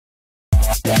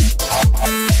How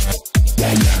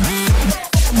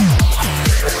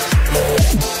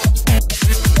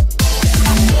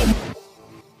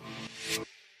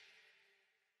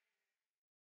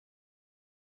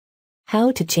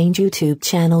to change YouTube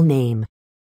channel name.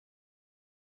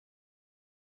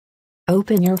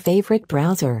 Open your favorite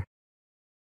browser.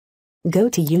 Go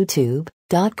to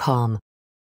youtube.com.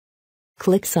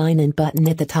 Click Sign In button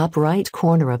at the top right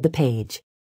corner of the page.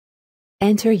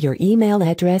 Enter your email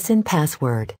address and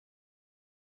password.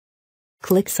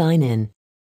 Click Sign In.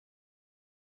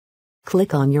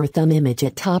 Click on your thumb image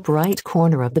at top right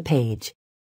corner of the page.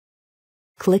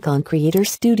 Click on Creator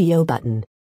Studio button.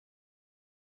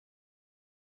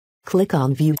 Click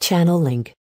on View Channel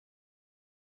Link.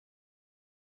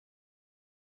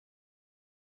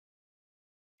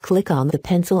 Click on the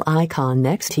pencil icon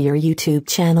next to your YouTube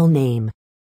channel name.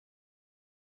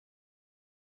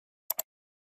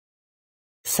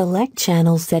 Select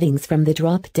Channel Settings from the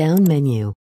drop-down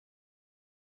menu.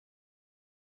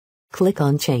 Click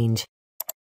on Change.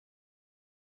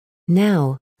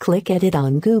 Now, click Edit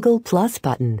on Google Plus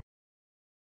button.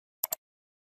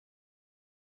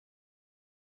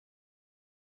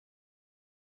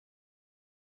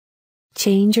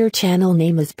 Change your channel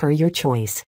name as per your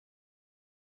choice.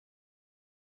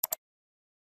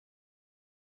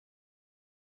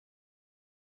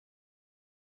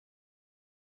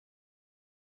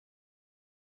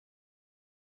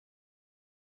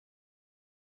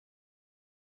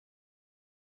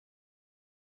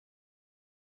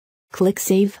 Click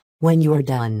Save when you are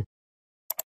done.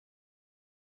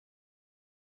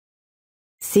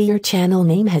 See, your channel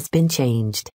name has been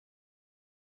changed.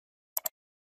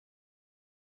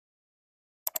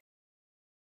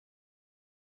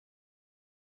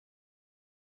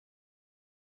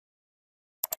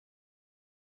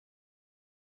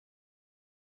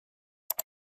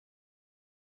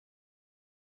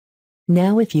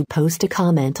 Now if you post a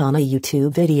comment on a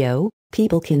YouTube video,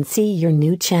 people can see your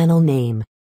new channel name.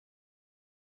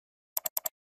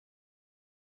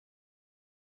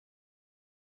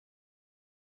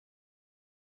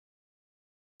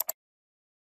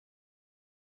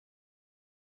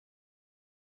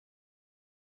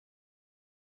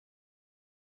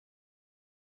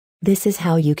 This is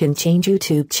how you can change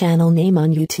YouTube channel name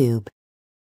on YouTube.